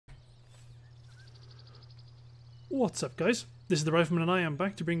What's up, guys? This is the Rifleman and I am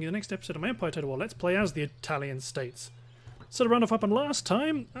back to bring you the next episode of my Empire Total War Let's Play as the Italian states. So to round off what happened last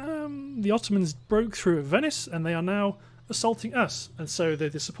time, the Ottomans broke through at Venice and they are now assaulting us. And so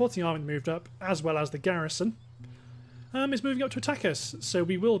the supporting army moved up, as well as the garrison, is moving up to attack us. So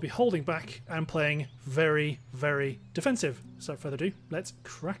we will be holding back and playing very, very defensive. So without further ado, let's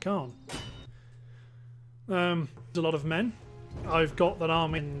crack on. There's a lot of men. I've got that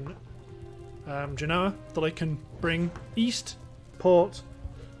army in Genoa that I can bring east port,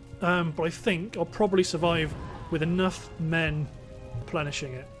 but I think I'll probably survive with enough men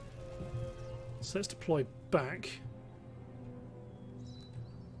replenishing it. So let's deploy back.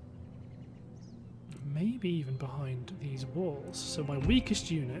 Maybe even behind these walls. So my weakest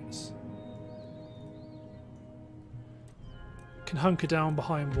units can hunker down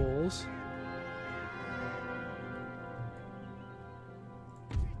behind walls.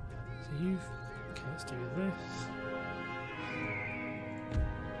 So you've... Okay, let's do this.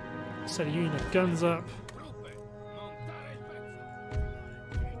 Set a unit of guns up.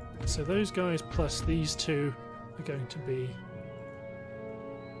 So those guys plus these two are going to be...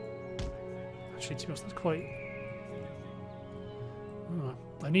 Actually, to be honest, that's quite... Oh,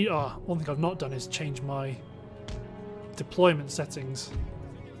 I need... one thing I've not done is change my deployment settings.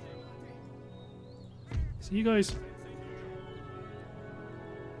 So you guys...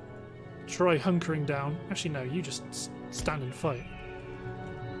 try hunkering down. Actually, no, you just stand and fight.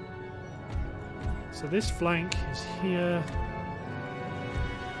 So this flank is here.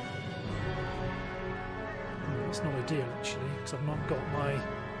 It's not ideal, actually, because I've not got my...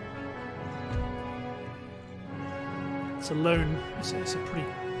 It's a lone... It's a pretty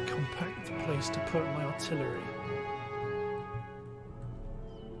compact place to put my artillery.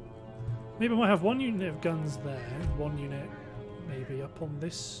 Maybe I might have one unit of guns there, one unit maybe up on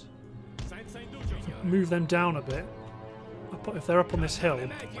this... Move them down a bit. If they're up on this hill,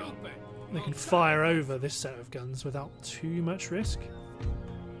 they can fire over this set of guns without too much risk.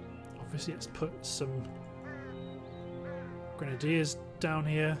 Obviously, let's put some grenadiers down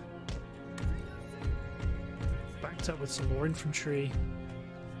here. Backed up with some more infantry.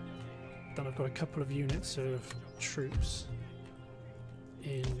 Then I've got a couple of units of troops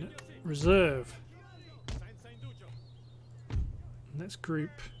in reserve. Let's group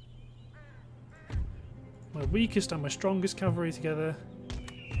my weakest and my strongest cavalry together,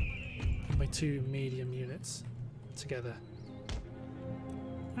 and my two medium units together,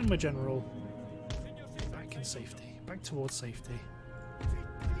 and my general back in safety, back towards safety.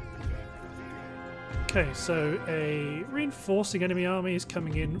 Okay, so a reinforcing enemy army is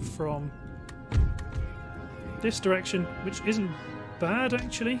coming in from this direction, which isn't bad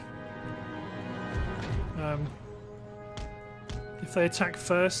actually. If they attack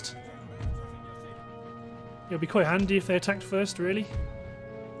first, it'll be quite handy if they attacked first, really.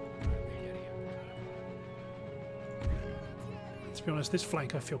 To be honest, this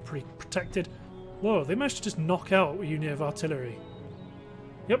flank I feel pretty protected. Whoa, they managed to just knock out a unit of artillery.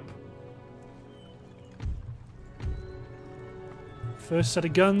 Yep. First set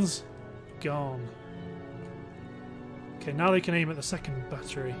of guns, gone. Okay, now they can aim at the second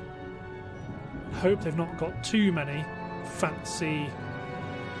battery. I hope they've not got too many fancy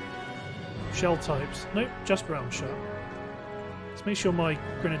shell types. Nope, just round shot. Let's make sure my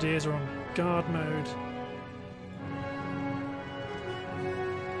grenadiers are on guard mode.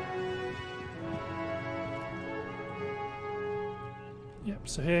 Yep,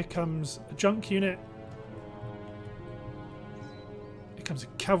 so here comes a junk unit. Here comes a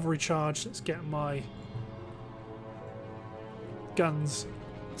cavalry charge. Let's get my guns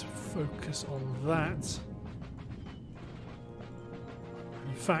to focus on that.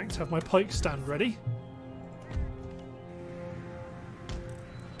 In fact, have my pike stand ready.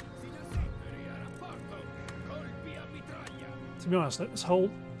 To be honest, let's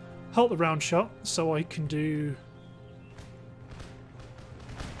halt the round shot so I can do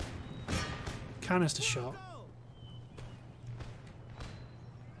canister shot.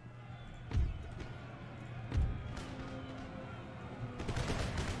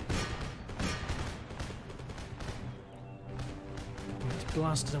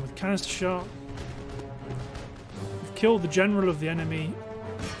 Blasted him with canister shot. We've killed the general of the enemy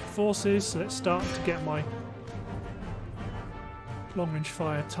forces, so let's start to get my long-range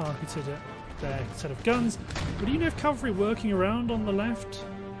fire targeted at their set of guns. But do you have cavalry working around on the left?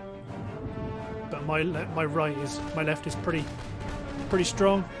 But my left is pretty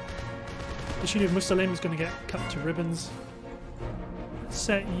strong. This unit of Mussolini is going to get cut to ribbons. Let's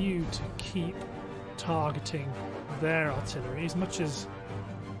set you to keep targeting their artillery as much as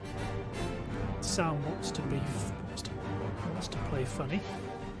sound wants to play funny.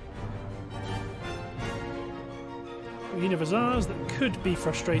 Universals that could be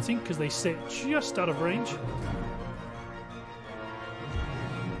frustrating because they sit just out of range.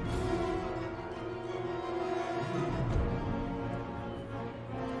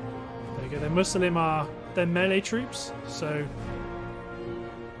 There you go. The Muslim are their melee troops, so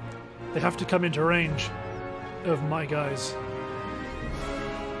they have to come into range of my guys.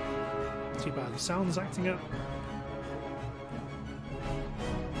 Too bad the sound's acting up.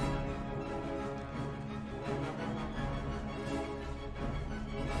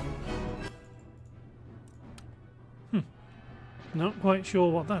 Not quite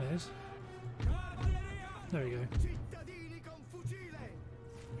sure what that is. There we go.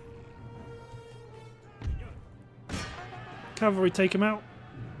 Cavalry take him out.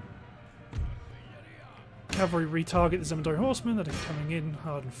 Cavalry retarget the Zemindari horsemen that are coming in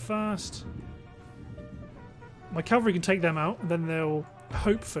hard and fast. My cavalry can take them out, and then they'll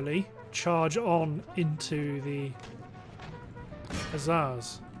hopefully charge on into the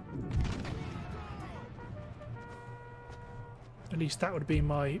Hussars. At least that would be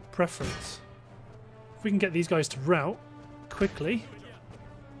my preference. If we can get these guys to rout quickly.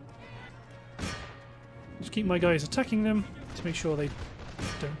 Just keep my guys attacking them to make sure they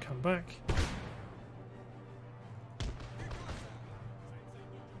don't come back.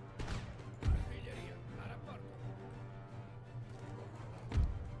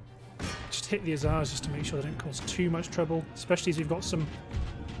 Just hit the Hussars just to make sure they don't cause too much trouble, especially as we've got some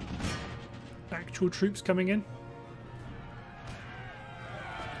actual troops coming in.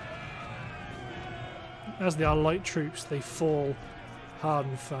 As they are light troops, they fall hard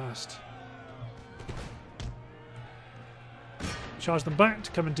and fast. Charge them back to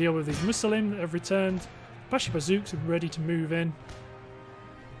come and deal with these Muslim that have returned. Bashi bazooks are ready to move in.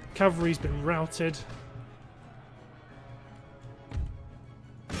 Cavalry's been routed.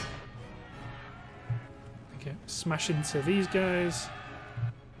 Okay, smash into these guys.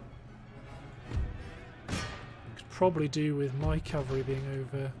 Could probably do with my cavalry being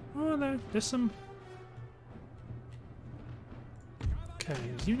over. Oh no, there's some. Okay,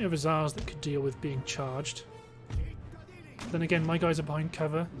 there's unit of Hussars that could deal with being charged. Then again, my guys are behind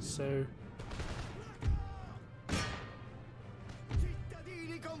cover, so...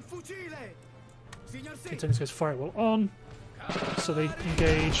 Okay, Tennis goes firewall on, so they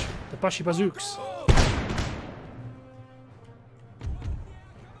engage the Bashi bazooks.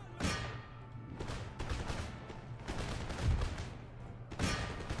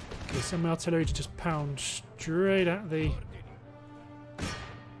 Okay, send my artillery to just pound straight at the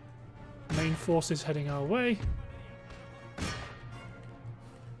main forces heading our way.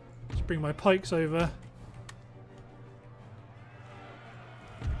 Just bring my pikes over.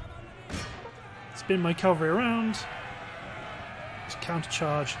 Spin my cavalry around. Just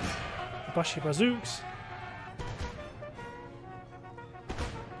countercharge the Bashi bazooks.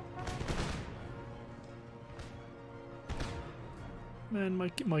 And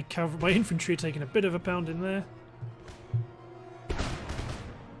my infantry are taking a bit of a pounding there.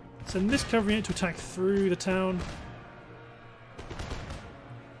 Send this cavalry unit to attack through the town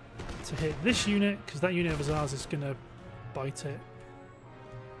to hit this unit, because that unit of Hussars is going to bite it.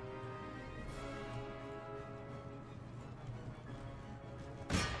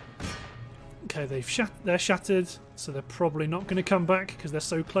 Okay, they're shattered, so they're probably not going to come back because they're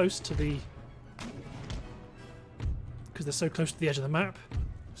so close to the edge of the map.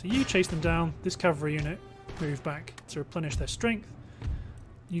 So you chase them down. This cavalry unit move back to replenish their strength.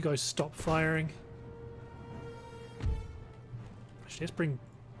 You guys stop firing. Actually, let's bring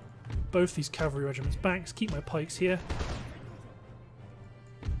both these cavalry regiments back. Let's keep my pikes here.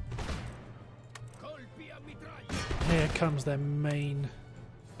 Here comes their main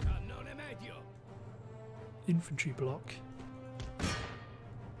infantry block.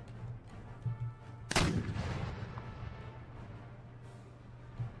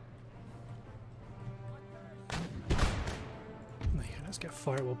 Let's get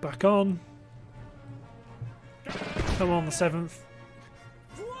firewall back on. Come on, the 7th.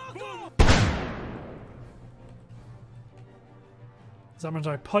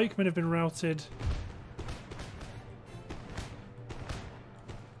 Zemindari pikemen have been routed.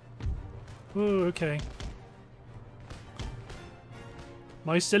 Oh, okay.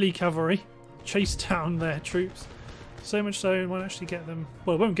 My silly cavalry chased down their troops. So much so it won't actually get them...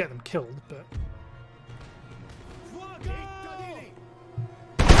 Well, it won't get them killed, but...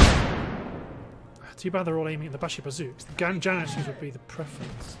 Too bad they're all aiming at the Bashi bazooks. The Janishes would be the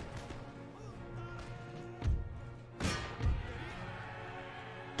preference.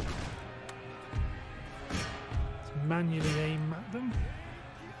 manually aim at them.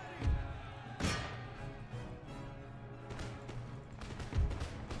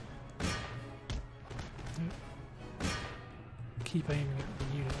 Keep aiming at the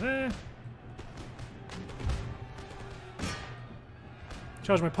unit there.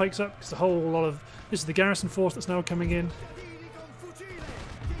 Charge my pikes up because a whole lot of this is the garrison force that's now coming in.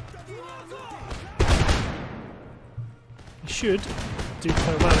 You should do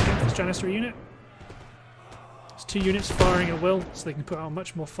quite well against this Janissary unit. It's 2 units firing at will, so they can put out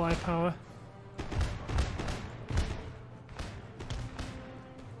much more firepower.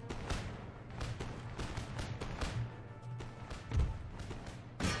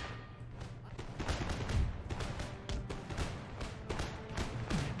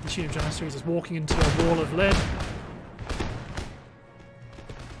 This unit of Janissaries is walking into a wall of lead.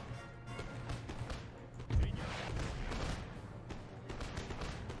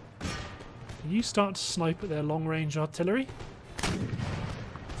 You start to snipe at their long-range artillery.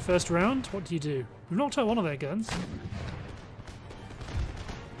 First round, what do you do? We've knocked out one of their guns.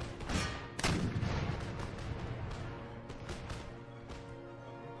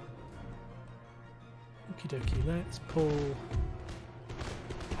 Okie dokie, let's pull.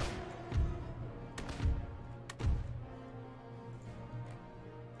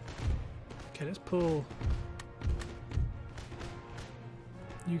 Okay, let's pull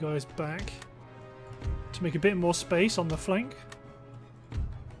you guys back to make a bit more space on the flank. And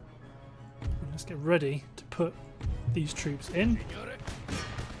let's get ready to put these troops in.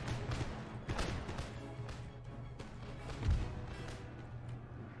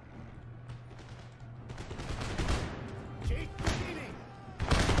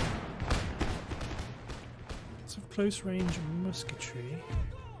 Let's have close range musketry.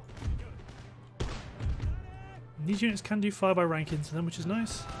 These units can do fire by rank into them, which is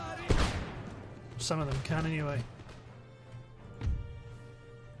nice. Some of them can anyway.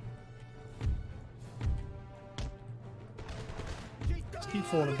 Let's keep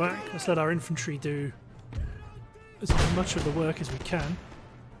falling back. Let's let our infantry do as much of the work as we can.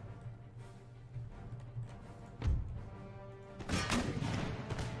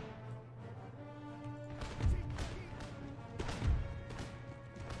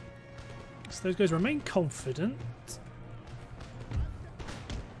 So those guys remain confident.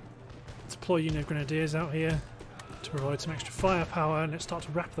 Deploy unit of grenadiers out here to provide some extra firepower, and let's start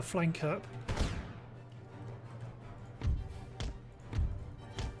to wrap the flank up.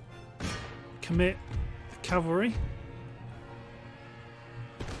 Commit the cavalry.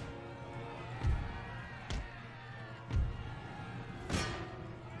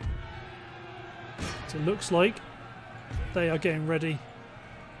 So it looks like they are getting ready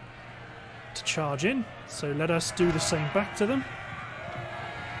to charge in, so let us do the same back to them.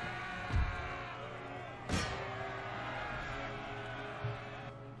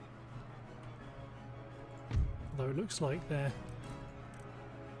 Although it looks like their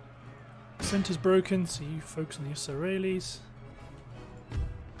centre's broken, so you focus on the Israelis.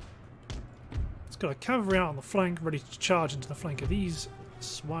 It's got a cavalry out on the flank, ready to charge into the flank of these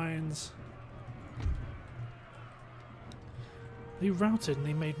swines. They routed and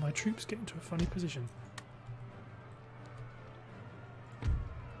they made my troops get into a funny position.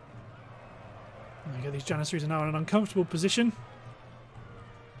 There you go, these Janissaries are now in an uncomfortable position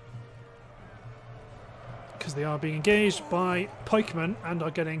because they are being engaged by pikemen and are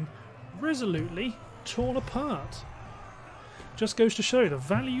getting resolutely torn apart. Just goes to show the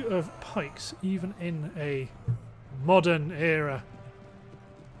value of pikes even in a modern era.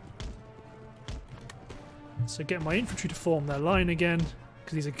 So get my infantry to form their line again,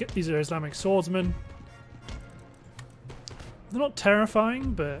 because these are Islamic swordsmen. They're not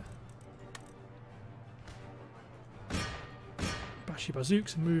terrifying, but Bashi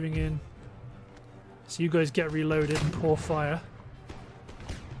bazooks are moving in. So you guys get reloaded and pour fire.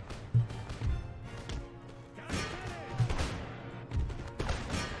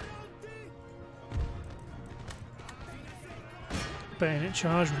 Bayonet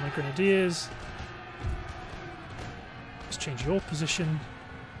charge with my grenadiers. Change your position.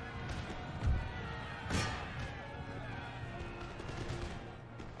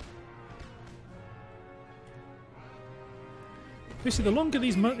 Basically, the longer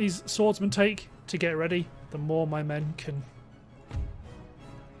these swordsmen take to get ready, the more my men can.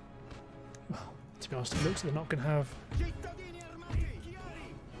 Well, to be honest, it looks like they're not going to have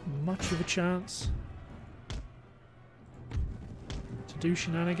much of a chance to do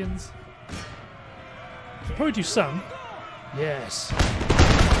shenanigans. They'll probably do some. Yes.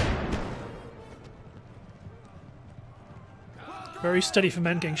 Very steady for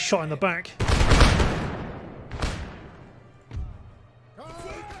men getting shot in the back.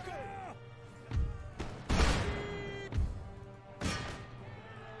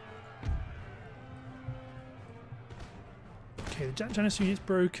 Janissary unit's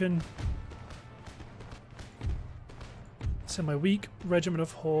broken. Send my weak regiment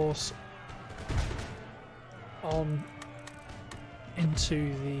of horse on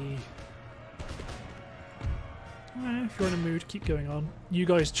into the... if you're in a mood, keep going on. You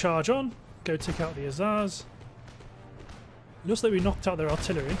guys charge on. Go take out the Azars. It looks like we knocked out their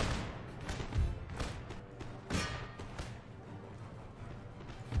artillery.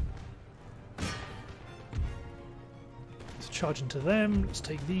 Let's charge into them. Let's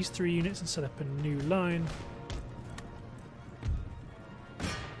take these 3 units and set up a new line.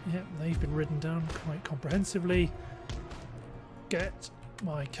 Yep, they've been ridden down quite comprehensively. Get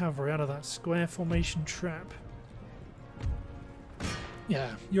my cavalry out of that square formation trap.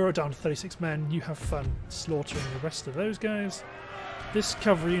 Yeah, you're down to 36 men. You have fun slaughtering the rest of those guys. This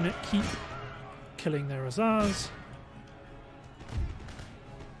cavalry unit keep killing their Azars.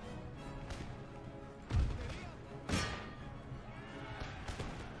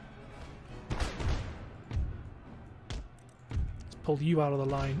 Let's pull you out of the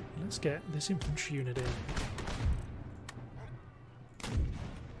line. Let's get this infantry unit in.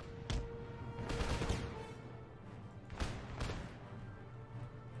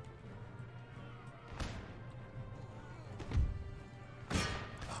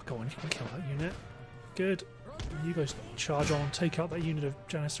 Go on, you can kill that unit. Good. You guys charge on, take out that unit of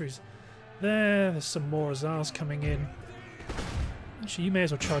Janissaries. There's some more Azars coming in. Actually, you may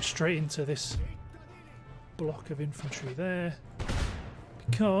as well charge straight into this block of infantry there,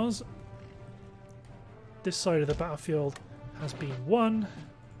 because this side of the battlefield has been won.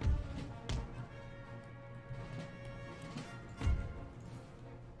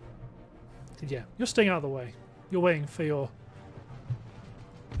 Yeah, you're staying out of the way. You're waiting for your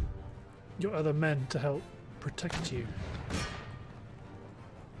other men to help protect you.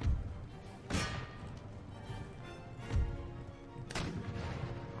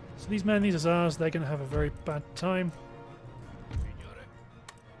 So these men, these Azars, they're going to have a very bad time.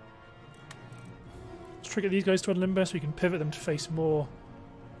 Let's trigger these guys to a limber so we can pivot them to face more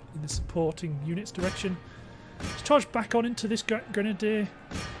in the supporting units direction. Let's charge back on into this grenadier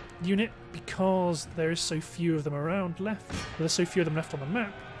unit because there is so few of them around left. Well, there's so few of them left on the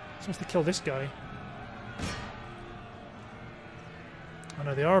map. So wants to kill this guy. I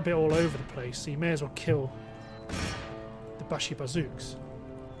know they are a bit all over the place, so you may as well kill the Bashi bazooks.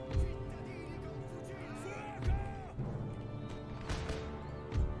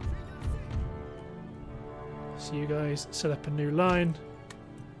 So you guys set up a new line.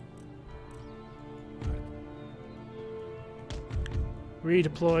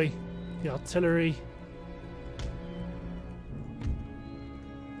 Redeploy the artillery.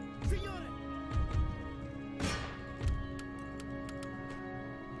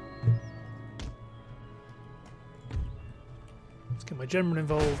 Get my general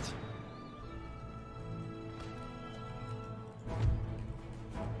involved.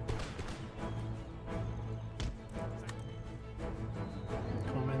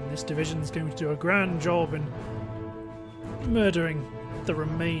 Come on, this division's going to do a grand job in murdering the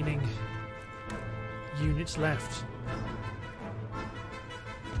remaining units left.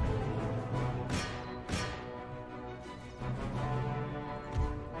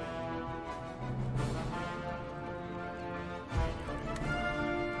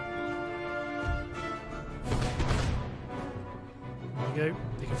 Go.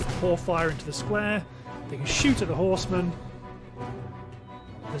 They can pour fire into the square. They can shoot at the horsemen.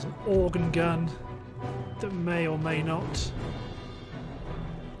 There's an organ gun that may or may not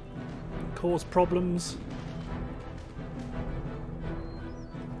cause problems.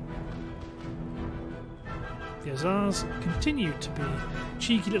 The Azars continue to be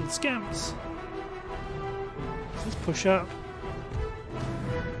cheeky little scamps. Let's push up.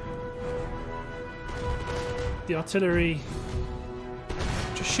 The artillery,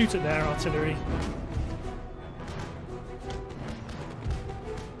 just shoot at their artillery.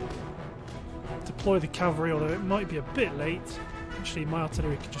 Deploy the cavalry, although it might be a bit late. Actually, my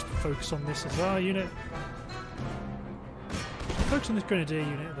artillery can just focus on this Azar unit. Focus on this grenadier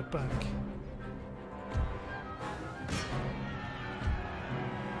unit at the back.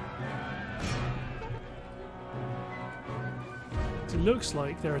 It looks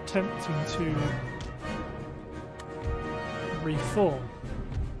like they're attempting to reform.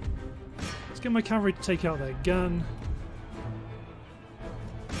 Let's get my cavalry to take out their gun.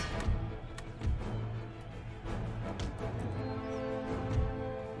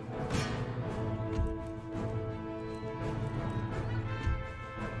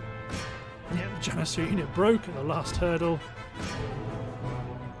 Yeah, the Janissary unit broke at the last hurdle.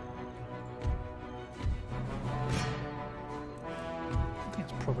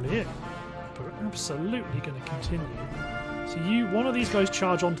 probably it. But we're absolutely going to continue. So one of these guys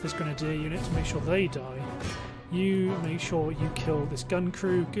charge onto this grenadier unit to make sure they die. You make sure you kill this gun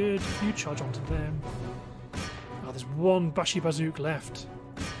crew. Good. You charge onto them. Oh, there's one Bashi Bazook left.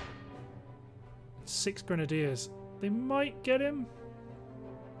 6 grenadiers. They might get him.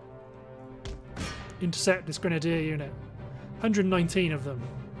 Intercept this grenadier unit. 119 of them.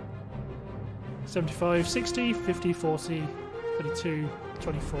 75, 60, 50, 40, 32,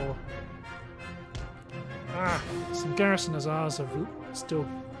 24. Ah, some garrison hussars are still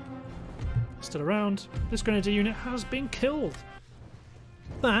around. This grenadier unit has been killed.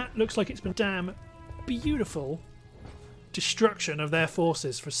 That looks like it's been damn beautiful destruction of their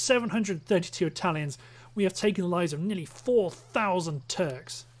forces. For 732 Italians, we have taken the lives of nearly 4,000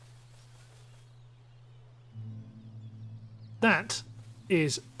 Turks. That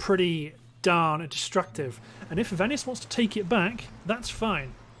is pretty darn destructive. And if Venice wants to take it back, that's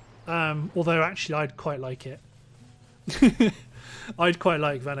fine. Although actually I'd quite like it. I'd quite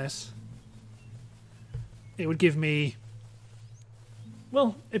like Venice. It would give me...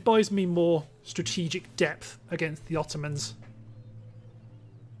 well, it buys me more strategic depth against the Ottomans.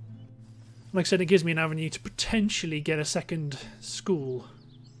 Like I said, it gives me an avenue to potentially get a second school.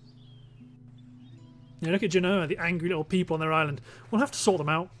 Yeah, look at Genoa, the angry little people on their island. We'll have to sort them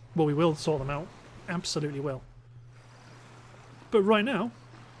out. Well, we will sort them out. Absolutely will. But right now,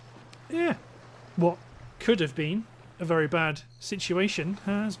 yeah, what could have been a very bad situation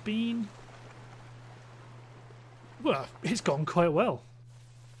has been... well, it's gone quite well.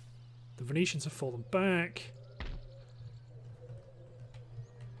 The Venetians have fallen back.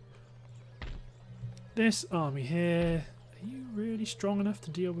 This army here, are you really strong enough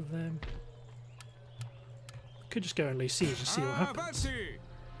to deal with them? Could just go and lay siege and see what happens.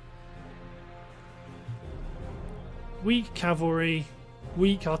 Weak cavalry,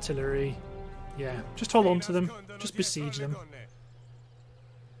 weak artillery. Yeah, just hold on to them. Just besiege them.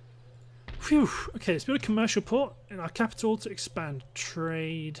 Phew. Okay, let's build a commercial port in our capital to expand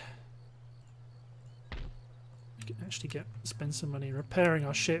trade. We can actually spend some money repairing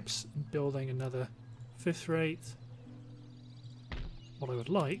our ships and building another 5th rate. What I would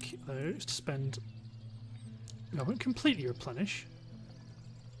like, though, is to spend... I won't completely replenish.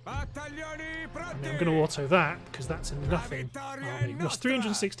 And then I'm going to auto that, because that's a nothing army. We lost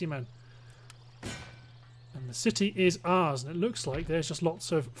 360 men. And the city is ours, and it looks like there's just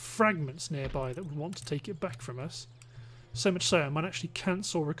lots of fragments nearby that would want to take it back from us. So much so, I might actually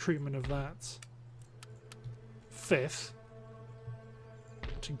cancel recruitment of that 5th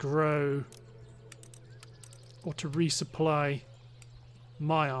to grow or to resupply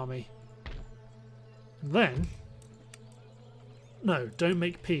my army. And then... no, don't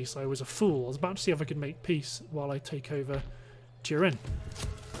make peace. I was a fool. I was about to see if I could make peace while I take over Turin.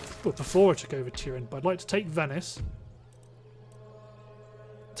 But before I took over Turin. But I'd like to take Venice.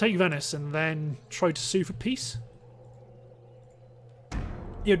 Take Venice and then try to sue for peace.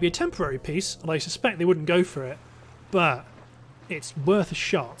 It would be a temporary peace, and I suspect they wouldn't go for it. But it's worth a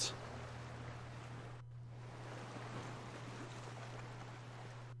shot.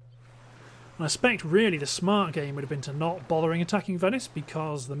 And I suspect really the smart game would have been to not bothering attacking Venice,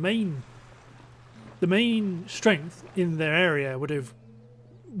 because the main strength in their area would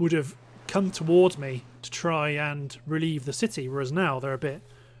have come towards me to try and relieve the city, whereas now they're a bit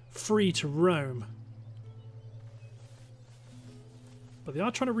free to roam. But they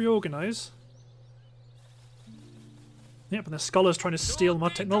are trying to reorganise. Yep, and their scholars trying to steal my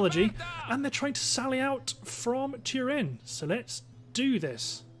technology, and they're trying to sally out from Turin. So let's do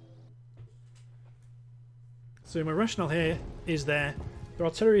this. So my rationale here is their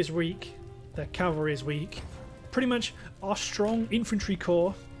artillery is weak, their cavalry is weak. Pretty much our strong infantry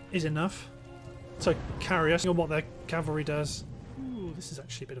corps is enough to carry us on what their cavalry does. Ooh, this is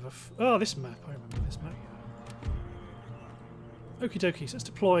actually a bit of a... oh, this map. I remember this map. Okie dokie, so let's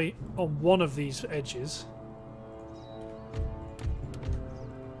deploy on one of these edges.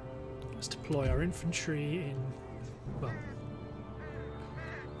 Let's deploy our infantry in... well,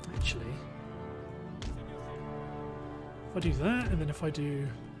 actually... if I do that, and then if I do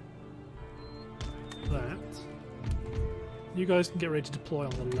that, you guys can get ready to deploy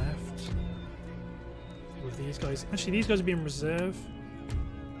on the left. With these guys. Actually, these guys are being reserve.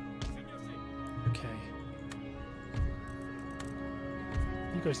 Okay.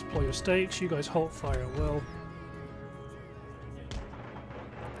 You guys deploy your stakes. You guys halt fire well.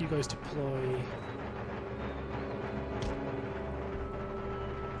 You guys deploy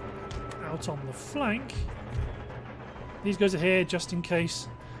out on the flank. These guys are here just in case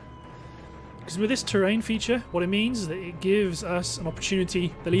Because with this terrain feature, what it means is that it gives us an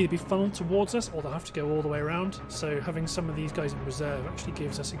opportunity. They'll either be funneled towards us or they'll have to go all the way around. So having some of these guys in reserve actually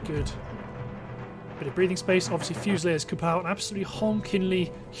gives us a good bit of breathing space. Obviously Fusiliers could put out an absolutely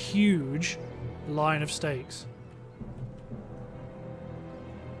honkingly huge line of stakes.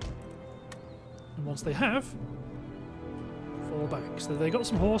 And once they have, fall back. So they got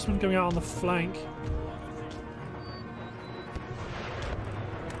some horsemen going out on the flank.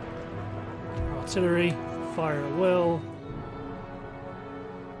 Artillery, fire at will,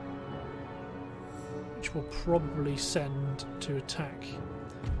 which will probably send to attack.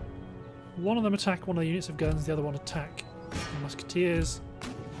 One of them attack one of the units of guns, the other one attack the musketeers.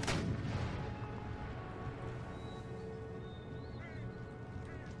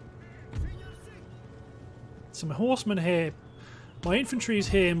 So my horsemen here, my infantry is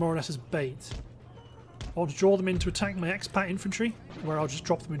here more or less as bait. I want to draw them in to attack my expat infantry, where I'll just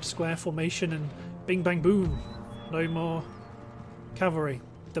drop them into square formation and bing bang boom. No more cavalry.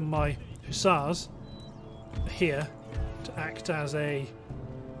 Then my hussars are here to act as a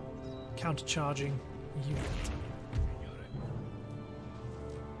counter-charging unit.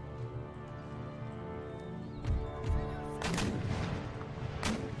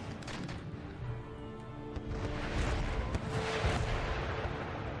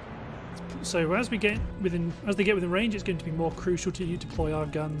 So as they get within range, it's going to be more crucial to deploy our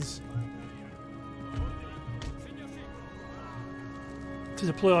guns. To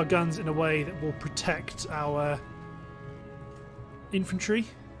deploy our guns in a way that will protect our infantry.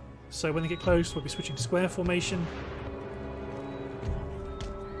 So when they get close, we'll be switching to square formation.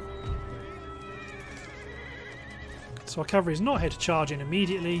 So our cavalry is not here to charge in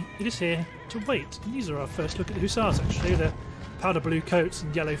immediately, it is here to wait. And these are our first look at the hussars actually. They're powder blue coats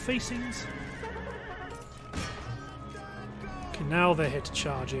and yellow facings. Okay, now they're here to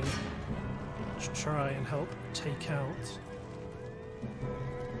charge in. To try and help take out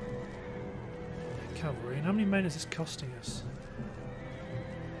cavalry. And how many men is this costing us?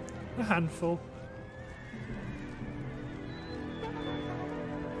 A handful.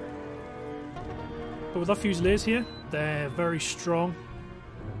 But with our Fusiliers here, they're very strong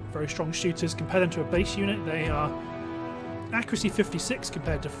shooters. Compare them to a base unit, they are accuracy 56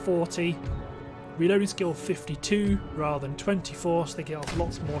 compared to 40, reloading skill 52 rather than 24, so they get off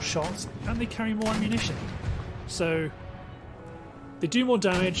lots more shots and they carry more ammunition. So they do more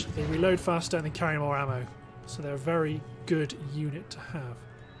damage, they reload faster, and they carry more ammo. So they're a very good unit to have.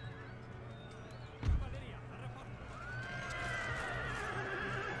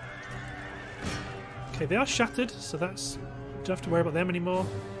 Okay, they are shattered, so that's don't have to worry about them anymore.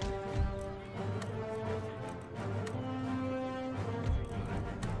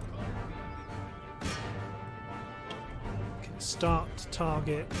 Okay, start to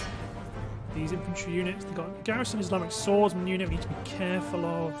target these infantry units. They've got a garrison Islamic swordsman unit we need to be careful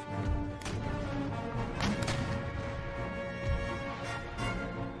of.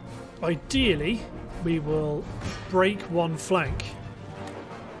 Ideally, we will break one flank.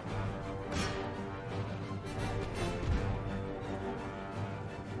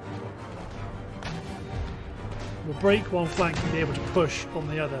 We'll break one flank and be able to push on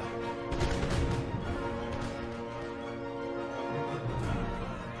the other.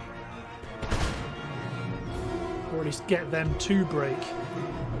 Or at least get them to break.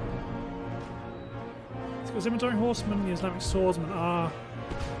 So the Scimitar Horsemen, the Islamic Swordsmen are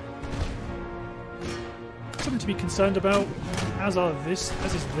something to be concerned about, as is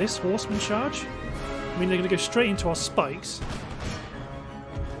this horseman charge. I mean, they're going to go straight into our spikes.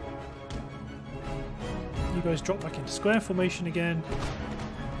 You guys drop back into square formation again.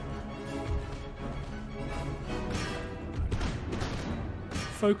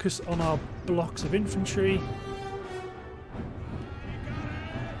 Focus on our blocks of infantry.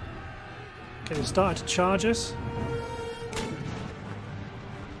 Okay, they started to charge us.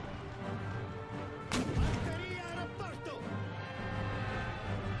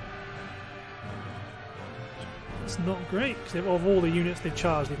 It's not great, because of all the units they've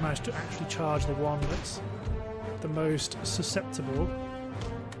charged, they've managed to actually charge the one that's the most susceptible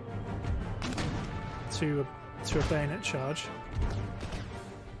to a bayonet charge.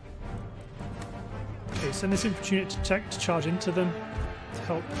 Okay, send this infantry unit to charge into them to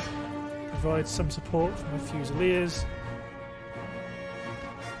help provide some support from the Fusiliers.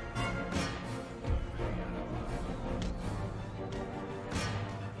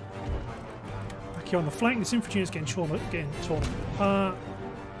 Back here on the flank, this infantry unit's getting torn apart.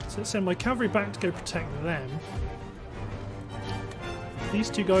 So let's send my cavalry back to go protect them. These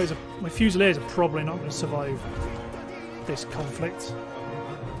two guys, my Fusiliers, are probably not going to survive this conflict.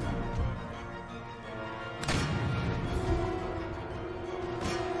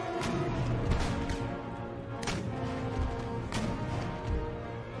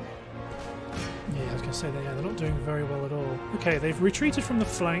 say they're not doing very well at all. Okay, they've retreated from the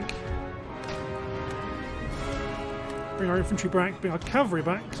flank. Bring our infantry back, bring our cavalry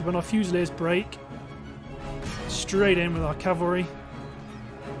back, because when our fusiliers break, straight in with our cavalry.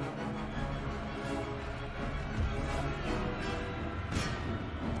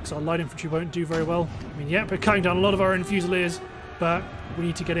 Because our light infantry won't do very well. I mean, yeah, we're cutting down a lot of our own fusiliers, but we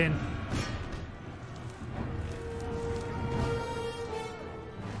need to get in.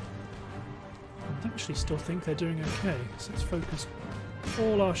 I actually still think they're doing okay, so let's focus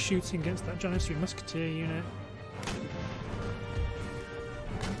all our shooting against that Janissary musketeer unit.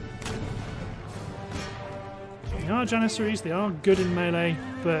 They are Janissaries, they are good in melee,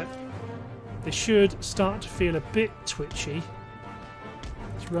 but they should start to feel a bit twitchy.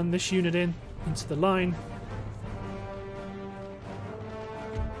 Let's run this unit into the line.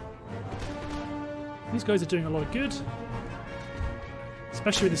 These guys are doing a lot of good,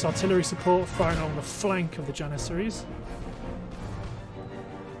 especially with this artillery support firing along the flank of the Janissaries.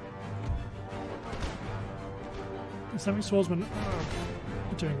 Islamic swordsmen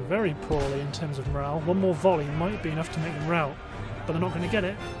are doing very poorly in terms of morale. One more volley might be enough to make them rout, but they're not going to get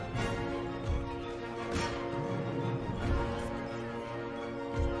it.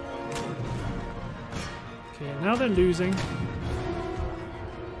 Okay, now they're losing.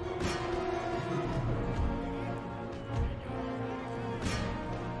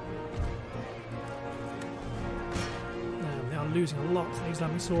 They are losing a lot to the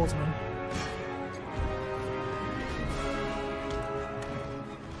Islamic swordsmen.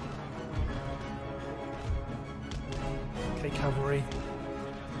 Cavalry.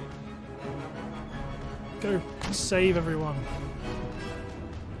 Go save everyone.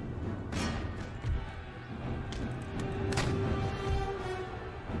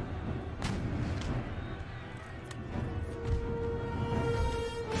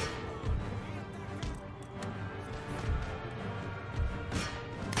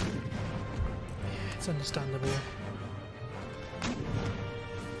 Yeah, it's understandable.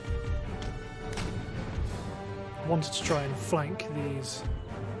 Wanted to try and flank these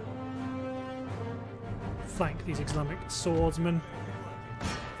Islamic swordsmen.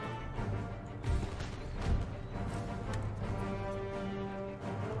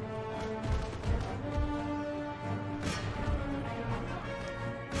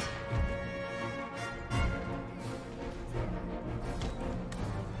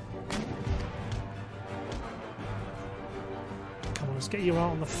 Let's get you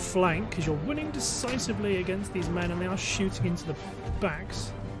out on the flank, because you're winning decisively against these men and they are shooting into the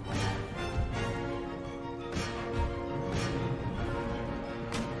backs.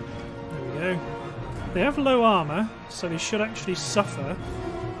 There we go. They have low armour, so they should actually suffer.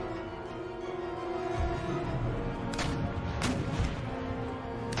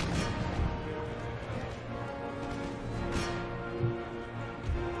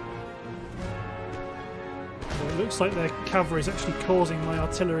 Looks like their cavalry is actually causing my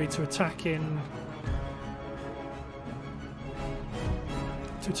artillery to attack in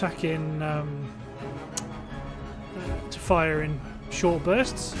to fire in short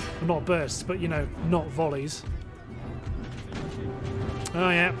bursts. Well, not bursts, but you know, not volleys. Oh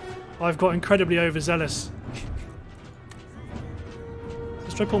yeah, I've got incredibly overzealous.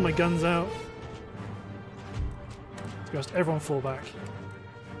 Let's try to pull my guns out. To be honest, everyone fall back.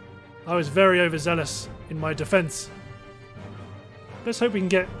 I was very overzealous in my defence. Let's hope we can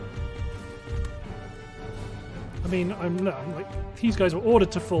get... I mean, I'm like, these guys were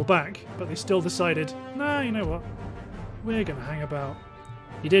ordered to fall back, but they still decided, nah, you know what? We're going to hang about.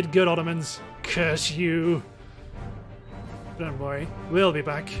 You did good, Ottomans. Curse you. Don't worry, we'll be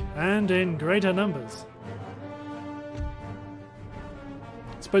back, and in greater numbers.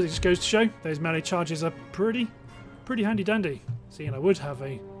 I suppose it just goes to show those melee charges are pretty handy dandy. Seeing I would have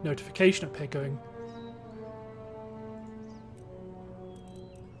a notification up here going.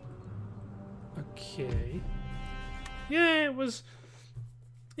 Okay. Yeah, it was.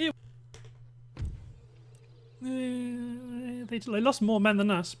 They lost more men than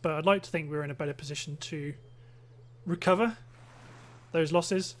us, but I'd like to think we were in a better position to recover those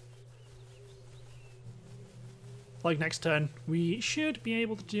losses. Like next turn, we should be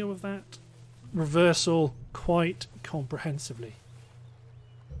able to deal with that reversal quite comprehensively.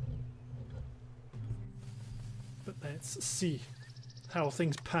 But let's see how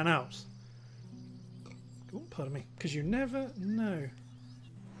things pan out. Oh, pardon me, because you never know.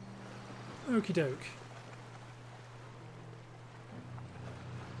 Okie doke.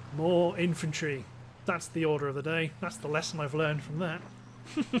 More infantry. That's the order of the day. That's the lesson I've learned from that.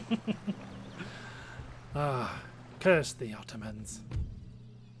 Ah, curse the Ottomans.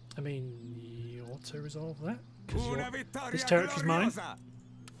 I mean, your auto-resolve that, because this territory's mine.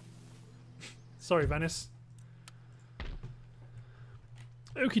 Sorry, Venice.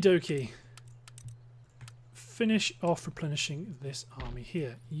 Okie dokie. Finish off replenishing this army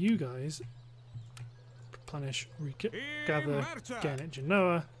here. You guys replenish, gather, again at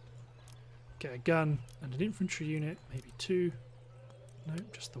Genoa, get a gun and an infantry unit, maybe 2. No,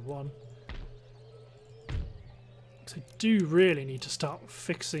 just the 1. Because I do really need to start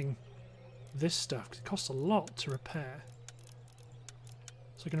fixing this stuff because it costs a lot to repair.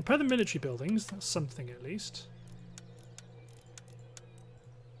 So I can repair the military buildings, that's something at least.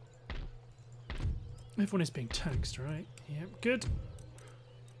 Everyone is being taxed, right? Yep, good.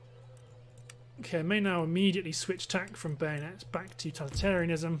 Okay, I may now immediately switch tack from bayonets back to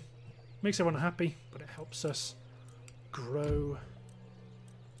utilitarianism. Makes everyone happy, but it helps us grow.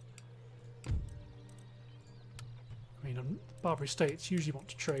 I mean, Barbary states usually want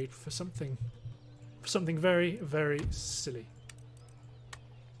to trade for something very, very silly.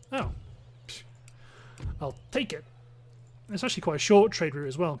 Oh, I'll take it. It's actually quite a short trade route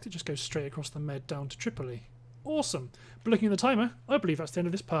as well, because it just goes straight across the Med down to Tripoli. Awesome. But looking at the timer, I believe that's the end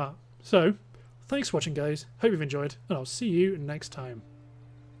of this part. So, thanks for watching, guys. Hope you've enjoyed, and I'll see you next time.